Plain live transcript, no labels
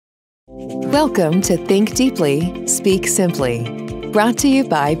Welcome to Think Deeply, Speak Simply, brought to you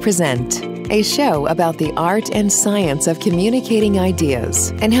by Prezent, a show about the art and science of communicating ideas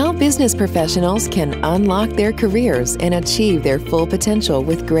and how business professionals can unlock their careers and achieve their full potential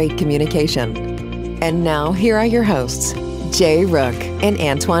with great communication. And now, here are your hosts, Jay Rook and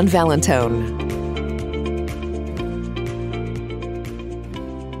Antoine Valentone.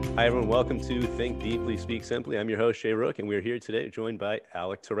 Hi, everyone. Welcome to Think Deeply, Speak Simply. I'm your host, Jay Rook, and we're here today joined by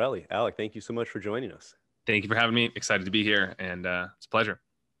Alec Torelli. Alec, thank you so much for joining us. Thank you for having me. Excited to be here, and it's a pleasure.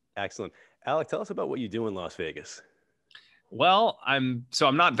 Excellent. Alec, tell us about what you do in Las Vegas. Well, I'm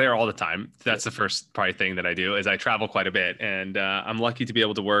not there all the time. That's the first probably thing that I do is I travel quite a bit, and I'm lucky to be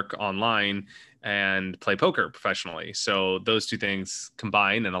able to work online and play poker professionally. So those two things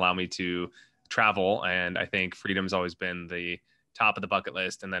combine and allow me to travel, and I think freedom's always been the top of the bucket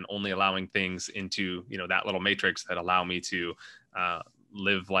list, and then only allowing things into, that little matrix that allow me to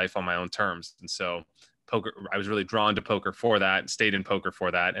live life on my own terms. And so poker, I was really drawn to poker for that, stayed in poker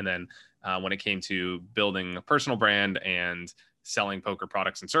for that. And then when it came to building a personal brand and selling poker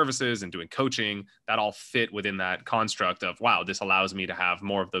products and services and doing coaching, that all fit within that construct of, wow, this allows me to have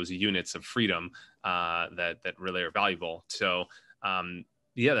more of those units of freedom that really are valuable. So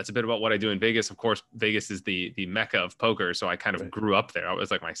yeah, that's a bit about what I do in Vegas. Of course, Vegas is the mecca of poker. So I kind of grew up there. It was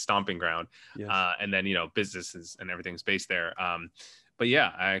like my stomping ground. Yes. And then, businesses and everything's based there. But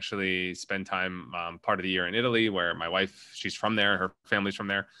yeah, I actually spend time part of the year in Italy where my wife, she's from there. Her family's from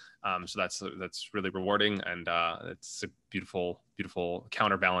there. So that's really rewarding. And it's a beautiful, beautiful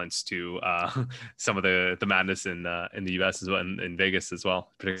counterbalance to some of the madness in the US as well, in Vegas as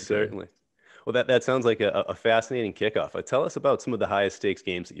well. Certainly. Well, that sounds like a fascinating kickoff. Tell us about some of the highest stakes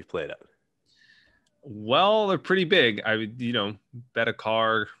games that you've played at. Well, they're pretty big. I would, bet a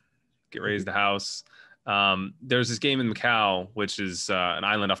car, get raised a house. There's this game in Macau, which is an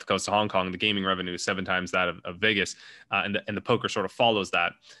island off the coast of Hong Kong. The gaming revenue is 7 times that of Vegas, and the poker sort of follows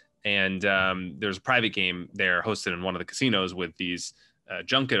that. And there's a private game there hosted in one of the casinos with these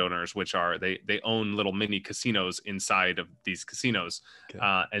junket owners, which are they own little mini casinos inside of these casinos.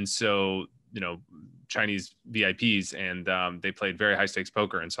 Okay. And so Chinese VIPs, and they played very high stakes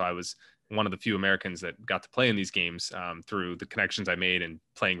poker. And so I was one of the few Americans that got to play in these games through the connections I made and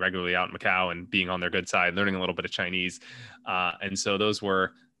playing regularly out in Macau and being on their good side, learning a little bit of Chinese. And so those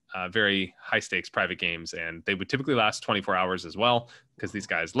were very high stakes private games, and they would typically last 24 hours as well, because these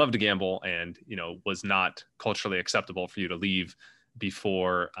guys love to gamble, and, was not culturally acceptable for you to leave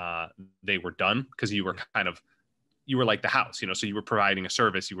before they were done, because you were like the house, so you were providing a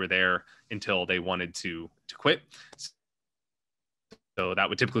service. You were there until they wanted to quit. So that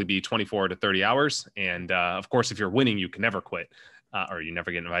would typically be 24 to 30 hours. And of course, if you're winning, you can never quit or you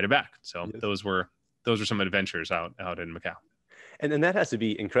never get invited back. So yes. Those were some adventures out in Macau. And then that has to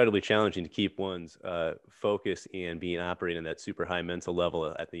be incredibly challenging to keep one's focus and being operating at that super high mental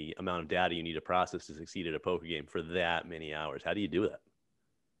level at the amount of data you need to process to succeed at a poker game for that many hours. How do you do that?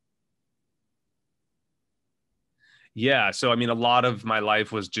 Yeah. So, a lot of my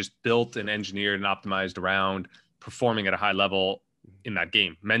life was just built and engineered and optimized around performing at a high level in that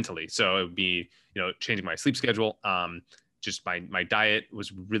game mentally. So it would be, changing my sleep schedule. Just my diet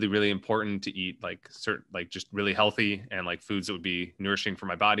was really, really important to eat just really healthy and like foods that would be nourishing for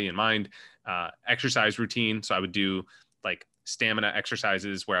my body and mind. Exercise routine. So I would do like stamina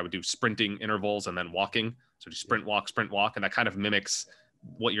exercises where I would do sprinting intervals and then walking. So just sprint, walk. And that kind of mimics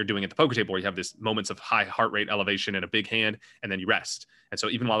what you're doing at the poker table, where you have this moments of high heart rate elevation and a big hand, and then you rest. And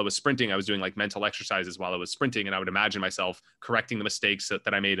so even while I was sprinting, I was doing like mental exercises while I was sprinting, and I would imagine myself correcting the mistakes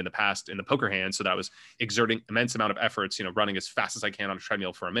that I made in the past in the poker hand, so that I was exerting immense amount of efforts, running as fast as I can on a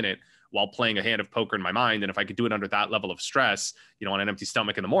treadmill for a minute while playing a hand of poker in my mind. And if I could do it under that level of stress, on an empty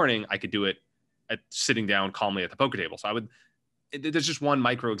stomach in the morning, I could do it at sitting down calmly at the poker table. So there's just one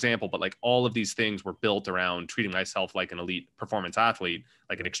micro example, but like all of these things were built around treating myself like an elite performance athlete,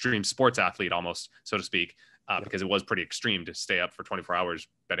 like an extreme sports athlete almost, so to speak, because it was pretty extreme to stay up for 24 hours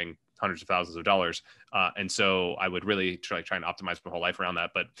betting hundreds of thousands of dollars. And so I would really try and optimize my whole life around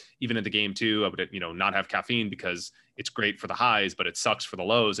that. But even in the game too, I would, not have caffeine because it's great for the highs, but it sucks for the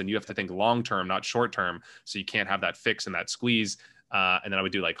lows. And you have to think long-term, not short-term. So you can't have that fix and that squeeze. And then I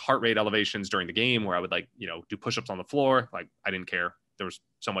would do like heart rate elevations during the game, where I would do push-ups on the floor. Like I didn't care. There was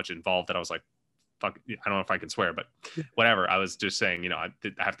so much involved that I was like, fuck, I don't know if I can swear, but whatever. I was just saying, I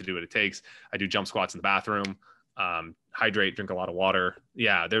have to do what it takes. I do jump squats in the bathroom, hydrate, drink a lot of water.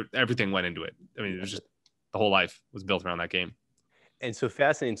 Yeah. Everything went into it. It was just, the whole life was built around that game. And so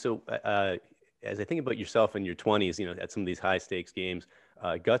fascinating. So as I think about yourself in your 20s, at some of these high stakes games,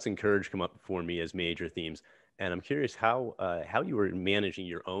 guts and courage come up for me as major themes. And I'm curious how you were managing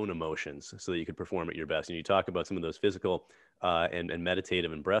your own emotions so that you could perform at your best. And you talk about some of those physical and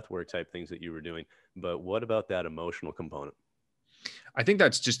meditative and breath work type things that you were doing. But what about that emotional component? I think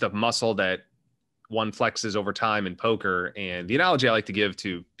that's just a muscle that one flexes over time in poker. And the analogy I like to give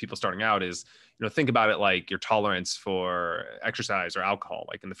to people starting out is, think about it like your tolerance for exercise or alcohol.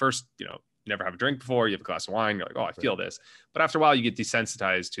 Like in the first, you never have a drink before, you have a glass of wine, you're like, oh, I feel this. But after a while, you get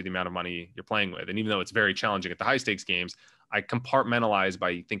desensitized to the amount of money you're playing with. And even though it's very challenging at the high stakes games, I compartmentalize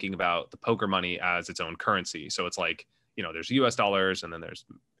by thinking about the poker money as its own currency. So it's like, there's US dollars and then there's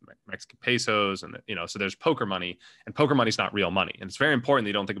Mexican pesos and, so there's poker money, and poker money is not real money. And it's very important that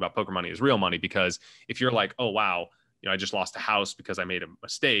you don't think about poker money as real money, because if you're like, oh, wow, I just lost a house because I made a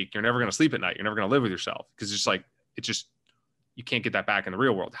mistake, you're never going to sleep at night. You're never going to live with yourself, because it's just, you can't get that back in the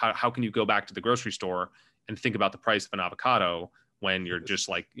real world. How can you go back to the grocery store and think about the price of an avocado when you're just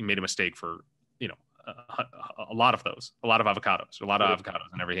like, you made a mistake for, a lot of avocados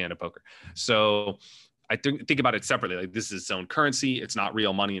in every hand of poker. So I think about it separately. Like, this is its own currency. It's not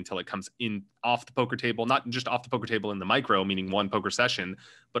real money until it comes in off the poker table, not just off the poker table in the micro, meaning one poker session,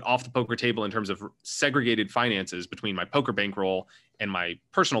 but off the poker table in terms of segregated finances between my poker bankroll and my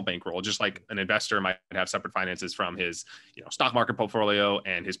personal bankroll. Just like an investor might have separate finances from his, stock market portfolio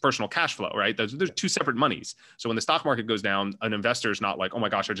and his personal cash flow, right? There's two separate monies. So when the stock market goes down, an investor is not like, oh my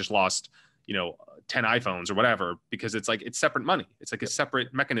gosh, I just lost 10 iPhones or whatever, because it's like, it's separate money. It's like a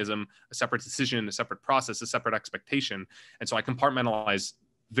separate mechanism, a separate decision, a separate process, a separate expectation. And so I compartmentalize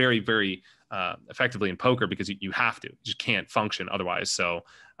very, very effectively in poker, because you have to, you just can't function otherwise. So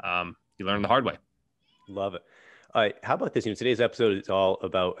you learn the hard way. Love it. All right. How about this? Today's episode is all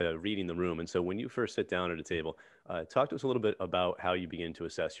about reading the room. And so when you first sit down at a table, talk to us a little bit about how you begin to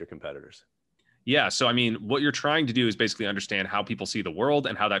assess your competitors. Yeah. So, what you're trying to do is basically understand how people see the world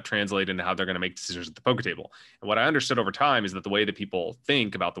and how that translates into how they're going to make decisions at the poker table. And what I understood over time is that the way that people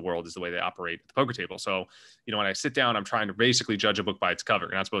think about the world is the way they operate at the poker table. So, when I sit down, I'm trying to basically judge a book by its cover.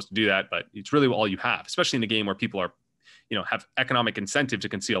 You're not supposed to do that, but it's really all you have, especially in a game where people are, have economic incentive to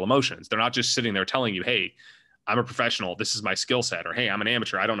conceal emotions. They're not just sitting there telling you, hey, I'm a professional, this is my skill set, or hey, I'm an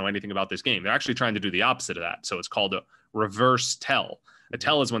amateur, I don't know anything about this game. They're actually trying to do the opposite of that. So it's called a reverse tell. A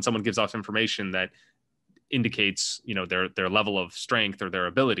tell is when someone gives off information that indicates, their level of strength or their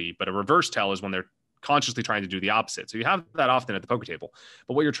ability. But a reverse tell is when they're consciously trying to do the opposite. So you have that often at the poker table.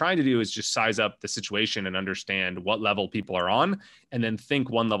 But what you're trying to do is just size up the situation and understand what level people are on, and then think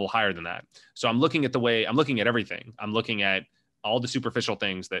one level higher than that. So I'm looking at everything. I'm looking at all the superficial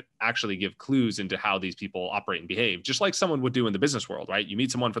things that actually give clues into how these people operate and behave, just like someone would do in the business world, right? You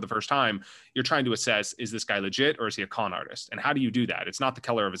meet someone for the first time, you're trying to assess, is this guy legit or is he a con artist? And how do you do that? It's not the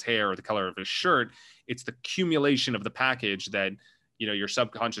color of his hair or the color of his shirt. It's the accumulation of the package that, your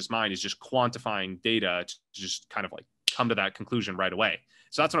subconscious mind is just quantifying data to just kind of like come to that conclusion right away.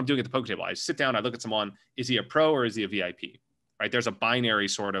 So that's what I'm doing at the poker table. I sit down, I look at someone, is he a pro or is he a VIP, right? There's a binary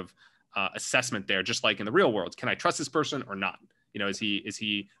sort of assessment there, just like in the real world. Can I trust this person or not? Is he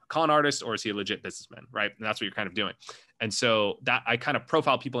a con artist or is he a legit businessman, right? And that's what you're kind of doing. And so that I kind of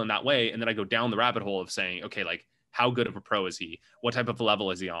profile people in that way. And then I go down the rabbit hole of saying, okay, like, how good of a pro is he? What type of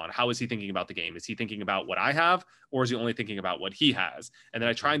level is he on? How is he thinking about the game? Is he thinking about what I have, or is he only thinking about what he has? And then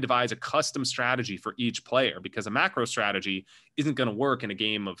I try and devise a custom strategy for each player, because a macro strategy isn't going to work in a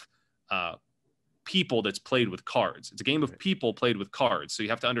game of people that's played with cards. It's a game of people played with cards. So you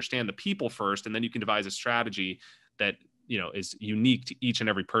have to understand the people first, and then you can devise a strategy that, is unique to each and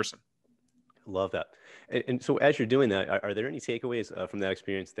every person. Love that. And so as you're doing that, are there any takeaways from that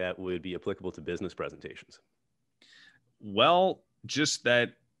experience that would be applicable to business presentations? Well, just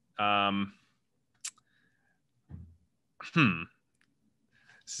that,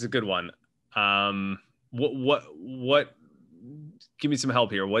 this is a good one. What, give me some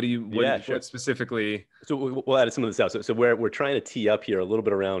help here. What specifically? So we'll add some of this out. So where we're trying to tee up here a little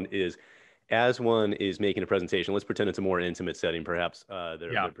bit around is, as one is making a presentation, let's pretend it's a more intimate setting. Perhaps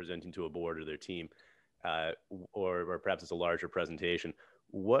they're presenting to a board or their team, or perhaps it's a larger presentation.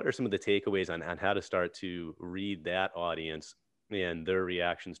 What are some of the takeaways on how to start to read that audience and their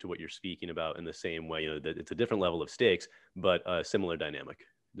reactions to what you're speaking about in the same way? That it's a different level of stakes, but a similar dynamic.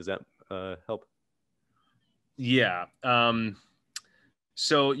 Does that help? Yeah.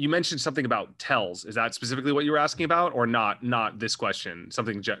 So you mentioned something about tells. Is that specifically what you were asking about, or not? Not this question.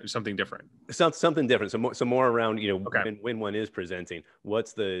 Something different. Something different. So more around, okay. when one is presenting,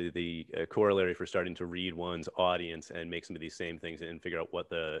 what's the corollary for starting to read one's audience and make some of these same things and figure out what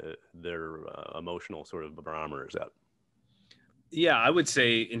their emotional sort of barometer is at? Yeah, I would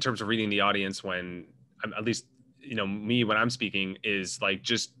say in terms of reading the audience, when at least, me, when I'm speaking, is like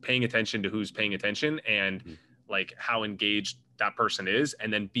just paying attention to who's paying attention and like how engaged that person is,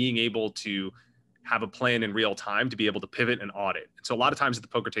 and then being able to have a plan in real time to be able to pivot and audit. And so a lot of times at the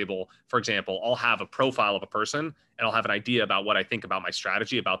poker table, for example, I'll have a profile of a person and I'll have an idea about what I think about my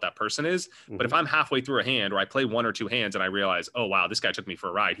strategy about that person is. But if I'm halfway through a hand, or I play 1 or 2 hands and I realize, oh, wow, this guy took me for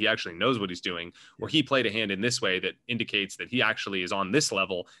a ride. He actually knows what he's doing, or he played a hand in this way that indicates that he actually is on this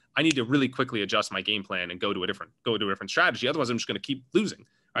level. I need to really quickly adjust my game plan and go to a different strategy. Otherwise, I'm just going to keep losing.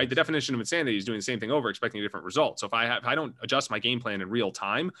 Right. The definition of insanity is doing the same thing over, expecting a different result. So if I don't adjust my game plan in real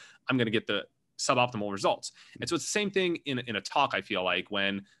time, I'm going to get the suboptimal results. And so it's the same thing in a talk. I feel like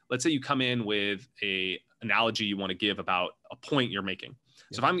when, let's say you come in with a analogy you want to give about a point you're making.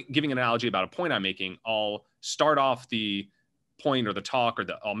 So if I'm giving an analogy about a point I'm making, I'll start off the point or the talk, or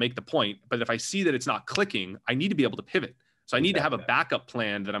I'll make the point. But if I see that it's not clicking, I need to be able to pivot. So I need to have a backup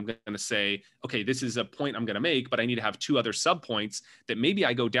plan that I'm going to say, okay, this is a point I'm going to make, but I need to have 2 other sub points that maybe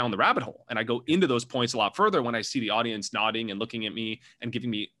I go down the rabbit hole and I go into those points a lot further when I see the audience nodding and looking at me and giving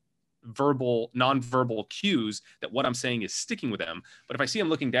me non-verbal cues that what I'm saying is sticking with them. But if I see them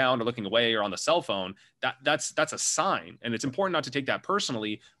looking down or looking away or on the cell phone, that's a sign. And it's important not to take that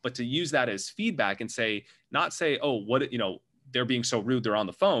personally, but to use that as feedback and not say, oh, they're being so rude, they're on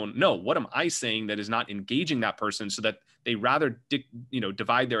the phone. No, what am I saying that is not engaging that person, so that they rather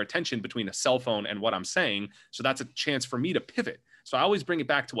divide their attention between a cell phone and what I'm saying. So that's a chance for me to pivot. So I always bring it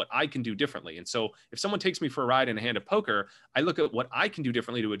back to what I can do differently. And so if someone takes me for a ride in a hand of poker, I look at what I can do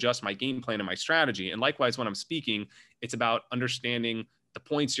differently to adjust my game plan and my strategy. And likewise, when I'm speaking, it's about understanding the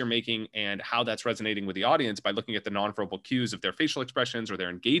points you're making and how that's resonating with the audience by looking at the nonverbal cues of their facial expressions or their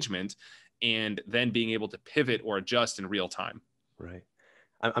engagement, and then being able to pivot or adjust in real time. Right.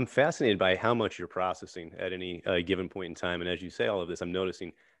 I'm fascinated by how much you're processing at any given point in time. And as you say all of this, I'm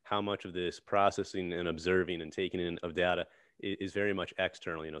noticing how much of this processing and observing and taking in of data is very much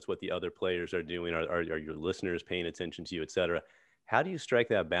external. It's what the other players are doing. Are your listeners paying attention to you, et cetera? How do you strike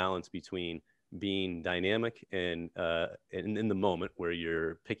that balance between being dynamic and in the moment where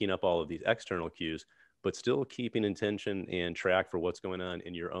you're picking up all of these external cues, but still keeping intention and track for what's going on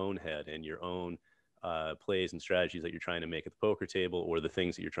in your own head and your own plays and strategies that you're trying to make at the poker table, or the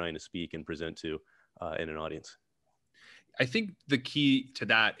things that you're trying to speak and present to in an audience? I think the key to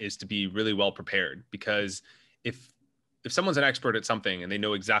that is to be really well prepared, because if someone's an expert at something and they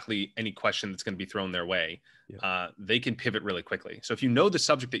know exactly any question that's going to be thrown their way, they can pivot really quickly. So if you know the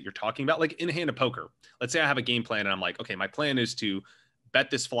subject that you're talking about, like in a hand of poker, let's say I have a game plan and I'm like, okay, my plan is to bet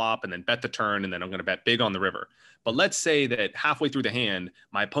this flop and then bet the turn, and then I'm going to bet big on the river. But let's say that halfway through the hand,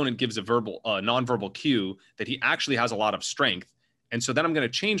 my opponent gives a nonverbal cue that he actually has a lot of strength. And so then I'm going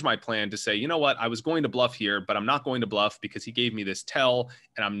to change my plan to say, you know what, I was going to bluff here, but I'm not going to bluff because he gave me this tell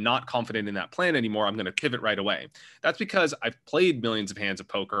and I'm not confident in that plan anymore. I'm going to pivot right away. That's because I've played millions of hands of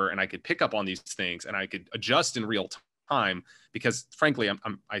poker and I could pick up on these things and I could adjust in real time, because frankly,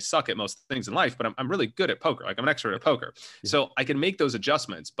 I suck at most things in life, but I'm really good at poker. Like I'm an expert at poker. So I can make those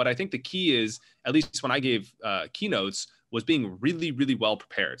adjustments. But I think the key is, at least when I gave keynotes, was being really, really well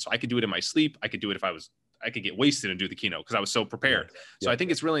prepared. So I could do it in my sleep. I could do it if I could get wasted and do the keynote because I was so prepared. So I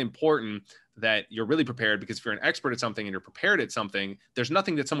think it's really important that you're really prepared, because if you're an expert at something and you're prepared at something, there's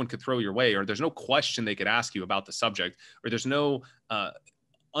nothing that someone could throw your way, or there's no question they could ask you about the subject, or there's no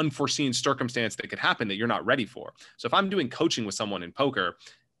unforeseen circumstance that could happen that you're not ready for. So if I'm doing coaching with someone in poker,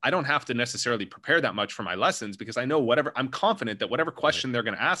 I don't have to necessarily prepare that much for my lessons, because I know I'm confident that whatever question they're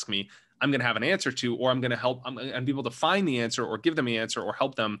going to ask me, I'm going to have an answer to, or I'm going to be able to find the answer or give them the answer or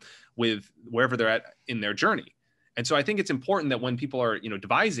help them with wherever they're at in their journey. And so I think it's important that when people are,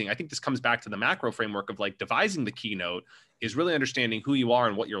 devising, I think this comes back to the macro framework of like devising the keynote, is really understanding who you are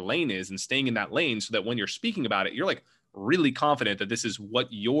and what your lane is and staying in that lane, so that when you're speaking about it, you're like really confident that this is what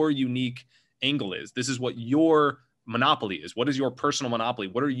your unique angle is. This is what your monopoly is. What is your personal monopoly?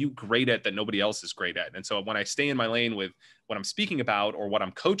 What are you great at that nobody else is great at? And so when I stay in my lane with what I'm speaking about or what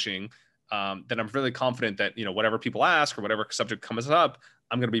I'm coaching, then I'm really confident that, whatever people ask or whatever subject comes up,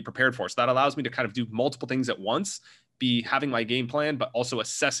 I'm going to be prepared for. So that allows me to kind of do multiple things at once, be having my game plan, but also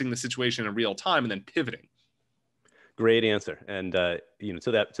assessing the situation in real time and then pivoting. Great answer. And, to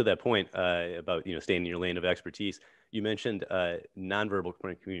that point about, staying in your lane of expertise, you mentioned nonverbal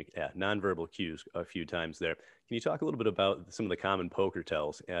cues a few times there. Can you talk a little bit about some of the common poker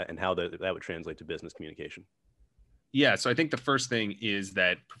tells and how that would translate to business communication? Yeah. So I think the first thing is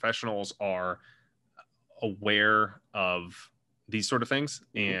that professionals are aware of these sort of things,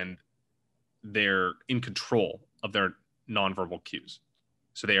 and they're in control of their nonverbal cues.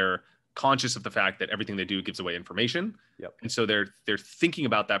 So they're conscious of the fact that everything they do gives away information. And so they're thinking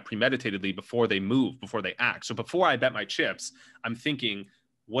about that premeditatedly before they move, before they act. So before I bet my chips, I'm thinking,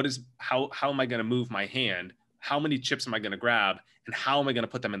 how am I going to move my hand? how many chips am I going to grab and how am I going to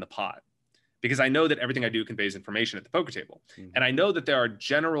put them in the pot? Because I know that everything I do conveys information at the poker table. And I know that there are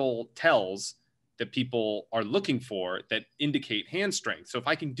general tells that people are looking for that indicate hand strength. So if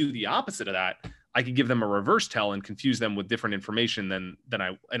I can do the opposite of that, I could give them a reverse tell and confuse them with different information than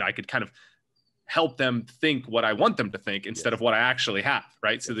I could kind of help them think what I want them to think instead of what I actually have,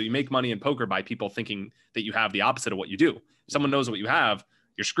 right? So that you make money in poker by people thinking that you have the opposite of what you do. If someone knows what you have,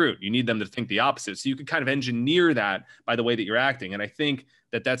 you're screwed. You need them to think the opposite. So you can kind of engineer that by the way that you're acting. And I think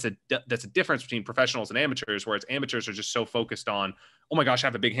that that's a difference between professionals and amateurs, whereas amateurs are just so focused on, oh my gosh, I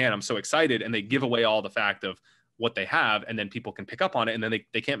have a big hand, I'm so excited. And they give away all the fact of what they have, and then people can pick up on it, and then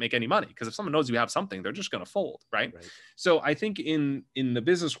they can't make any money. Because if someone knows you have something, they're just going to fold, right? So I think in the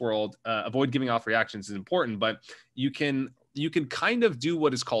business world, avoid giving off reactions is important, but you can kind of do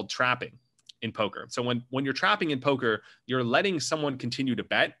what is called trapping in poker. So when you're trapping in poker, you're letting someone continue to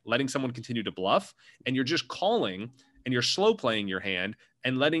bet, letting someone continue to bluff, and you're just calling and you're slow playing your hand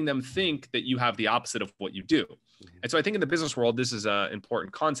and letting them think that you have the opposite of what you do. And so I think in the business world, this is an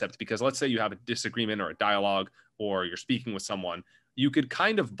important concept, because let's say you have a disagreement or a dialogue, or you're speaking with someone, you could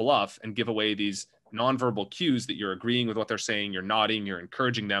kind of bluff and give away these nonverbal cues that you're agreeing with what they're saying, you're nodding, you're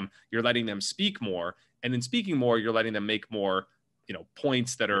encouraging them, you're letting them speak more. And in speaking more, you're letting them make more,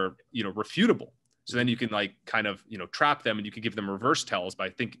 points that are, refutable. So then you can kind of, trap them, and you can give them reverse tells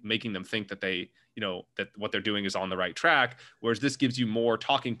by making them think that they, that what they're doing is on the right track. Whereas this gives you more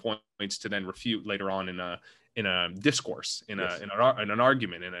talking points to then refute later on in a discourse, in an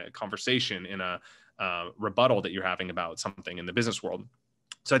argument, in a conversation, in a rebuttal that you're having about something in the business world.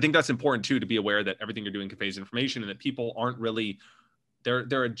 So I think that's important too, to be aware that everything you're doing conveys information, and that people aren't really,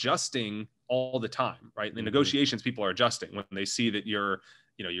 they're adjusting all the time, right? In negotiations, people are adjusting. When they see that you're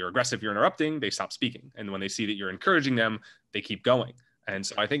aggressive, you're interrupting, they stop speaking. And when they see that you're encouraging them, they keep going. And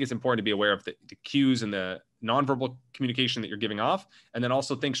so I think it's important to be aware of the cues and the nonverbal communication that you're giving off, and then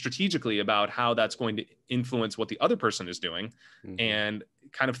also think strategically about how that's going to influence what the other person is doing, and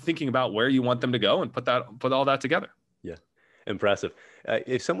kind of thinking about where you want them to go, and put all that together. Yeah. Impressive.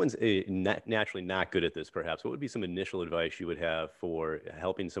 If someone's naturally not good at this, perhaps, what would be some initial advice you would have for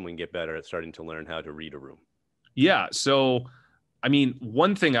helping someone get better at starting to learn how to read a room? Yeah. So, I mean,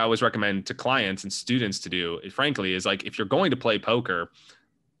 one thing I always recommend to clients and students to do, frankly, is if you're going to play poker,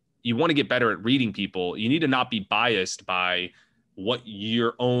 you want to get better at reading people. You need to not be biased by what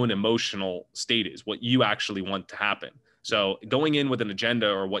your own emotional state is, what you actually want to happen. So going in with an agenda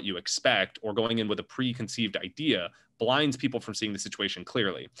or what you expect, or going in with a preconceived idea, blinds people from seeing the situation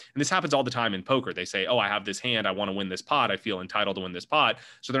clearly. And this happens all the time in poker. They say, oh, I have this hand, I want to win this pot, I feel entitled to win this pot.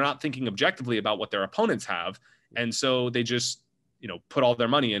 So they're not thinking objectively about what their opponents have. And so they just, put all their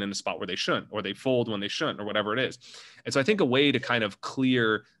money in a spot where they shouldn't, or they fold when they shouldn't, or whatever it is. And so I think a way to kind of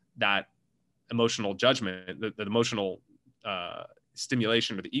clear that emotional judgment, the emotional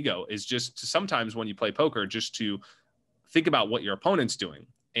stimulation of the ego, is just to sometimes when you play poker, just to think about what your opponent's doing.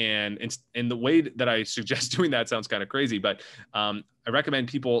 And the way that I suggest doing that sounds kind of crazy, but I recommend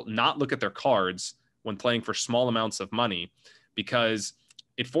people not look at their cards when playing for small amounts of money, because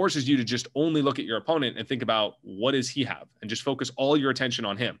it forces you to just only look at your opponent and think about what does he have, and just focus all your attention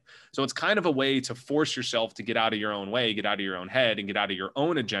on him. So it's kind of a way to force yourself to get out of your own way, get out of your own head, and get out of your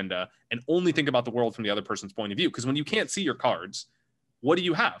own agenda, and only think about the world from the other person's point of view. Because when you can't see your cards, what do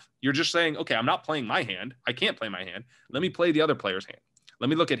you have? You're just saying, okay, I'm not playing my hand. I can't play my hand. Let me play the other player's hand. Let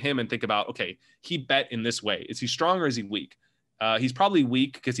me look at him and think about, okay, he bet in this way. Is he strong or is he weak? He's probably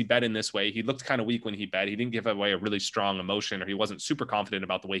weak because he bet in this way. He looked kind of weak when he bet. He didn't give away a really strong emotion, or he wasn't super confident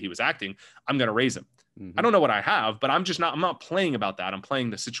about the way he was acting. I'm going to raise him. I don't know what I have, but I'm not playing about that. I'm playing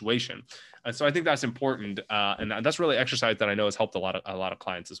the situation. And so I think that's important. And that's really exercise that I know has helped a lot of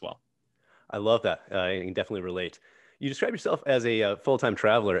clients as well. I love that. I can definitely relate. You describe yourself as a full-time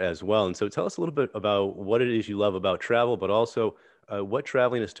traveler as well. And so tell us a little bit about what it is you love about travel, but also what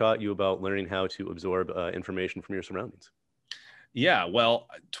traveling has taught you about learning how to absorb information from your surroundings. Yeah, well,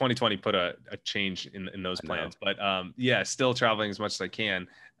 2020 put a change in those plans, but yeah, still traveling as much as I can.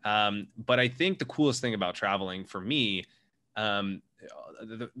 But I think the coolest thing about traveling for me, the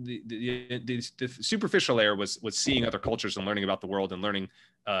superficial layer was seeing other cultures and learning about the world, and learning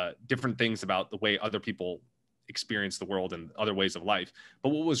different things about the way other people experience the world and other ways of life. But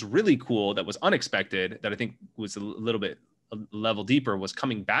what was really cool, that was unexpected, that I think was a level deeper, was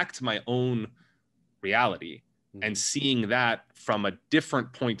coming back to my own reality and seeing that from a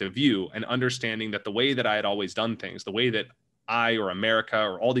different point of view, and understanding that the way that I had always done things, the way that I or America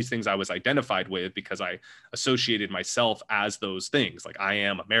or all these things I was identified with, because I associated myself as those things, like I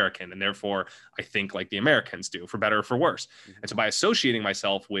am American and therefore I think like the Americans do, for better or for worse. And so by associating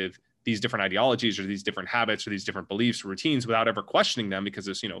myself with these different ideologies or these different habits or these different beliefs or routines without ever questioning them because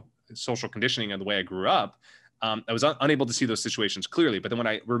of, social conditioning and the way I grew up. I was unable to see those situations clearly. But then when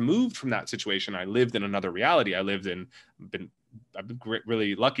I removed from that situation, I lived in another reality. I've been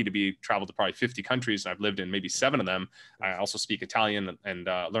really lucky to be traveled to probably 50 countries. And I've lived in maybe 7 of them. I also speak Italian and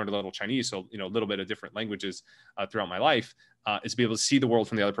learned a little Chinese. So, a little bit of different languages throughout my life, is to be able to see the world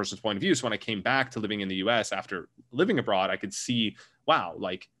from the other person's point of view. So when I came back to living in the US after living abroad, I could see, wow,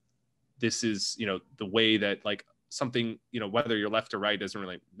 like this is, the way that like something, whether you're left or right doesn't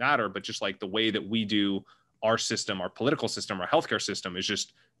really matter, but just like the way that we do our system, our political system, our healthcare system is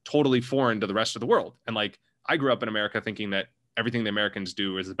just totally foreign to the rest of the world. And like, I grew up in America thinking that everything the Americans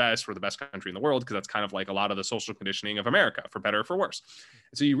do is the best. We're the best country in the world, because that's kind of like a lot of the social conditioning of America, for better or for worse.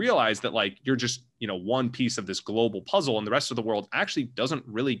 And so you realize that like, you're just, one piece of this global puzzle, and the rest of the world actually doesn't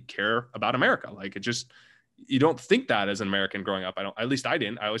really care about America. Like you don't think that as an American growing up. At least I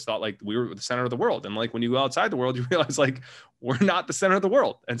didn't. I always thought like we were the center of the world. And like when you go outside the world, you realize like we're not the center of the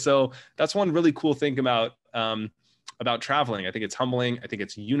world. And so that's one really cool thing about traveling. I think it's humbling. I think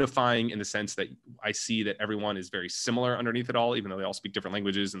it's unifying in the sense that I see that everyone is very similar underneath it all, even though they all speak different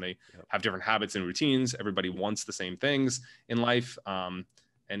languages and they have different habits and routines. Everybody wants the same things in life. And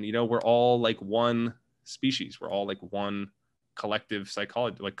we're all like one species. We're all like one collective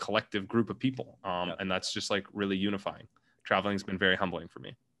psychology, like collective group of people. And that's just like really unifying. Traveling has been very humbling for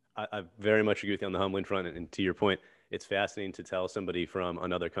me. I very much agree with you on the humbling front. And to your point, it's fascinating to tell somebody from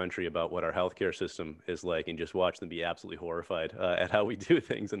another country about what our healthcare system is like and just watch them be absolutely horrified at how we do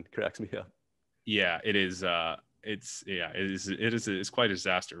things, and cracks me up. Yeah, it is. It's quite a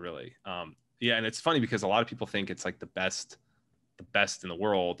disaster, really. And it's funny because a lot of people think it's like the best in the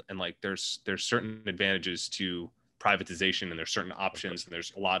world. And like, there's certain advantages to privatization, and there's certain options, and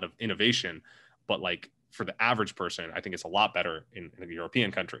there's a lot of innovation, but like for the average person, I think it's a lot better in a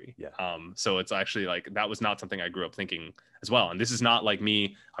European country. So it's actually like, that was not something I grew up thinking as well. And this is not like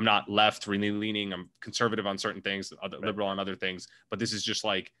me, I'm not left really leaning, I'm conservative on certain things, liberal on other things, but this is just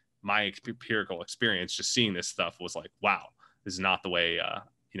like my empirical experience. Just seeing this stuff was like, wow, this is not the way,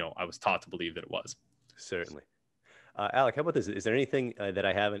 I was taught to believe that it was. Certainly. Alec, how about this? Is there anything that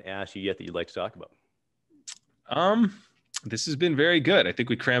I haven't asked you yet that you'd like to talk about? This has been very good. I think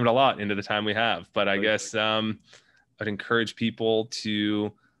we crammed a lot into the time we have, but I guess I'd encourage people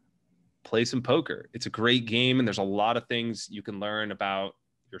to play some poker. It's a great game, and there's a lot of things you can learn about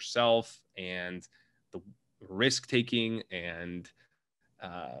yourself and the risk taking and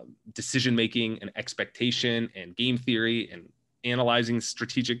decision making and expectation and game theory and analyzing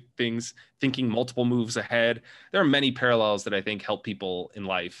strategic things, thinking multiple moves ahead. There are many parallels that I think help people in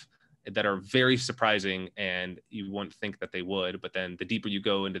life that are very surprising, and you wouldn't think that they would. But then the deeper you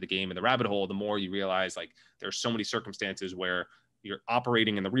go into the game and the rabbit hole, the more you realize like there's so many circumstances where you're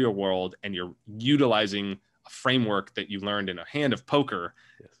operating in the real world and you're utilizing a framework that you learned in a hand of poker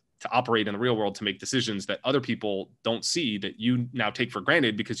to operate in the real world, to make decisions that other people don't see, that you now take for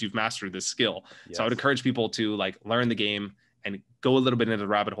granted because you've mastered this skill. So I would encourage people to like learn the game and go a little bit into the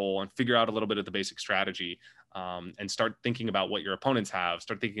rabbit hole and figure out a little bit of the basic strategy, and start thinking about what your opponents have,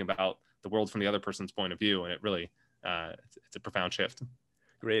 start thinking about the world from the other person's point of view. And it really, it's a profound shift.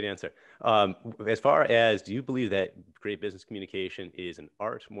 Great answer. As far as, do you believe that great business communication is an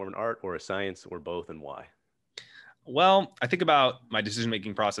art, more of an art, or a science, or both, and why? Well, I think about my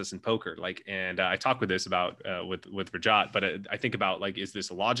decision-making process in poker, and I talk with this about with Rajat, but I think about like, is this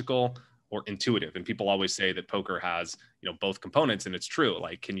logical or intuitive? And people always say that poker has, both components, and it's true.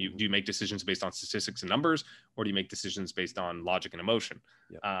 Like, do you make decisions based on statistics and numbers, or do you make decisions based on logic and emotion?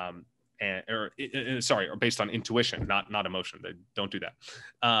 Or based on intuition, not emotion. Don't do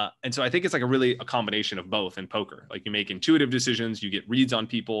that. And so I think it's like a combination of both in poker. Like, you make intuitive decisions, you get reads on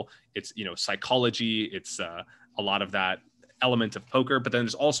people. It's, psychology. It's a lot of that element of poker, but then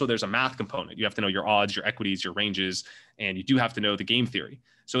there's a math component. You have to know your odds, your equities, your ranges, and you do have to know the game theory.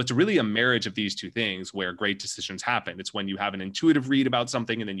 So it's really a marriage of these two things where great decisions happen. It's when you have an intuitive read about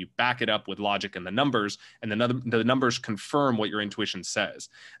something, and then you back it up with logic and the numbers, and the numbers confirm what your intuition says.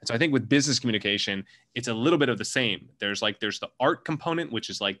 And so I think with business communication, it's a little bit of the same. There's the art component, which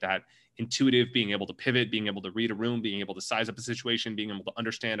is like that intuitive, being able to pivot, being able to read a room, being able to size up a situation, being able to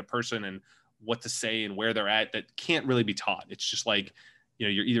understand a person and what to say and where they're at, that can't really be taught. It's just like, you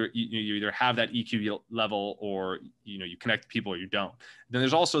either have that EQ level, or, you connect people, or you don't. Then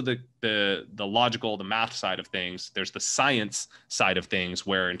there's also the logical, the math side of things. There's the science side of things,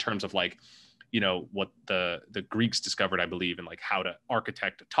 where in terms of like, what the Greeks discovered, I believe, in like how to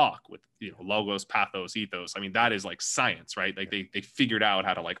architect a talk with, logos, pathos, ethos. I mean, that is like science, right? Like they figured out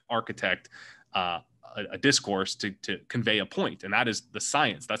how to like architect a a discourse to convey a point. And that is the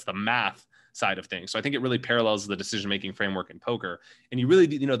science. That's the math side of things. So I think it really parallels the decision-making framework in poker. And you really,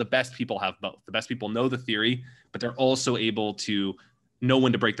 the best people have both. The best people know the theory, but they're also able to know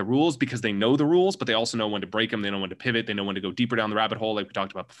when to break the rules because they know the rules, but they also know when to break them. They know when to pivot. They know when to go deeper down the rabbit hole, like we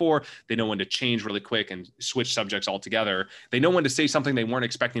talked about before. They know when to change really quick and switch subjects altogether. They know when to say something they weren't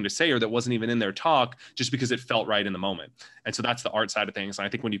expecting to say or that wasn't even in their talk just because it felt right in the moment. And so that's the art side of things. And I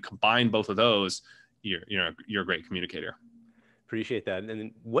think when you combine both of those, you're a great communicator. Appreciate that. And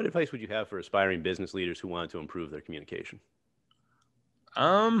then what advice would you have for aspiring business leaders who want to improve their communication?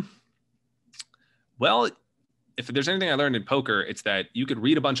 Well, if there's anything I learned in poker, it's that you could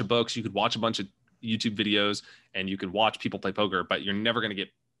read a bunch of books, you could watch a bunch of YouTube videos, and you could watch people play poker, but you're never going to get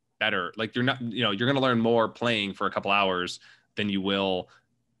better. Like you're going to learn more playing for a couple hours than you will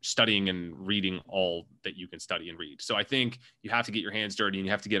studying and reading all that you can study and read. So I think you have to get your hands dirty and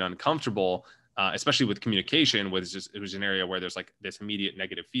you have to get uncomfortable, especially with communication, it was an area where there's like this immediate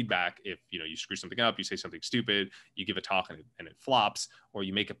negative feedback. If you screw something up, you say something stupid, you give a talk and it flops, or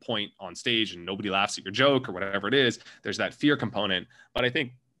you make a point on stage and nobody laughs at your joke or whatever it is, there's that fear component. But I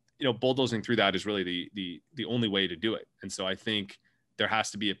think, bulldozing through that is really the only way to do it. And so I think there has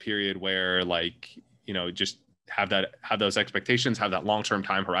to be a period where just have those expectations, have that long-term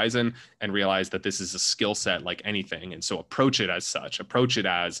time horizon, and realize that this is a skill set like anything. And so approach it as such, approach it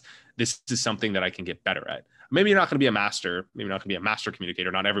as this is something that I can get better at. Maybe you're not going to be a master, maybe not going to be a master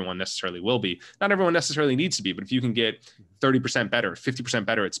communicator. Not everyone necessarily will be, not everyone necessarily needs to be, but if you can get 30% better, 50%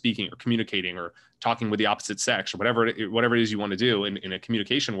 better at speaking or communicating or talking with the opposite sex or whatever it is you want to do in a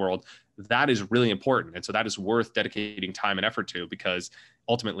communication world, that is really important. And so that is worth dedicating time and effort to, because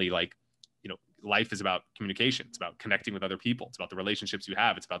ultimately, life is about communication. It's about connecting with other people. It's about the relationships you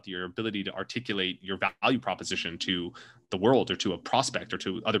have. It's about your ability to articulate your value proposition to the world or to a prospect or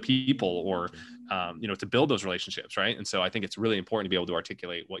to other people or, to build those relationships. Right. And so I think it's really important to be able to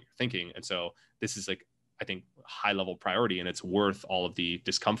articulate what you're thinking. And so this is I think high level priority, and it's worth all of the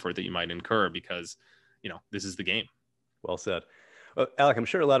discomfort that you might incur because, this is the game. Well said. Well, Alec, I'm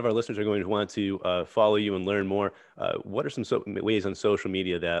sure a lot of our listeners are going to want to follow you and learn more. What are some ways on social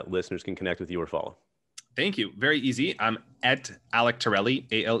media that listeners can connect with you or follow? Thank you. Very easy. I'm at Alec Torelli,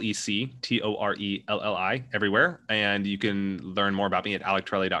 AlecTorelli, everywhere. And you can learn more about me at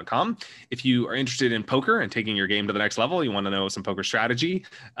alectorelli.com. If you are interested in poker and taking your game to the next level, you want to know some poker strategy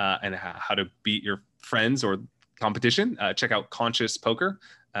and how to beat your friends or competition, check out Conscious Poker,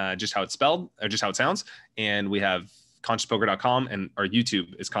 just how it's spelled or just how it sounds. And we have consciouspoker.com, and our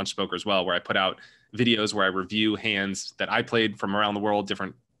YouTube is Conscious Poker as well, where I put out videos where I review hands that I played from around the world,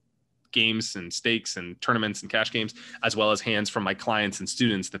 different games and stakes and tournaments and cash games, as well as hands from my clients and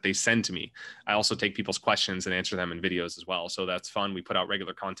students that they send to me. I also take people's questions and answer them in videos as well. So that's fun. We put out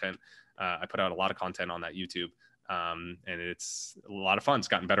regular content. I put out a lot of content on that YouTube, and it's a lot of fun. It's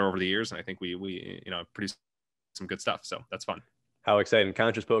gotten better over the years, and I think we produce some good stuff. So that's fun. How exciting.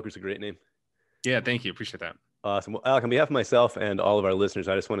 Conscious Poker is a great name. Yeah, thank you. Appreciate that. Awesome. Well, Alec, on behalf of myself and all of our listeners,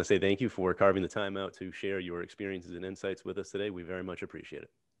 I just want to say thank you for carving the time out to share your experiences and insights with us today. We very much appreciate it.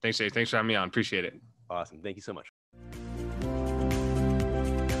 Thanks, Jay. Thanks for having me on. Appreciate it. Awesome. Thank you so much.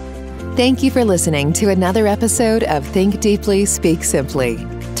 Thank you for listening to another episode of Think Deeply, Speak Simply.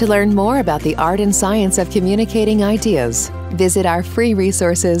 To learn more about the art and science of communicating ideas, visit our free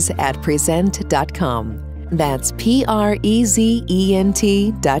resources at Prezent.com. That's Prezent.com.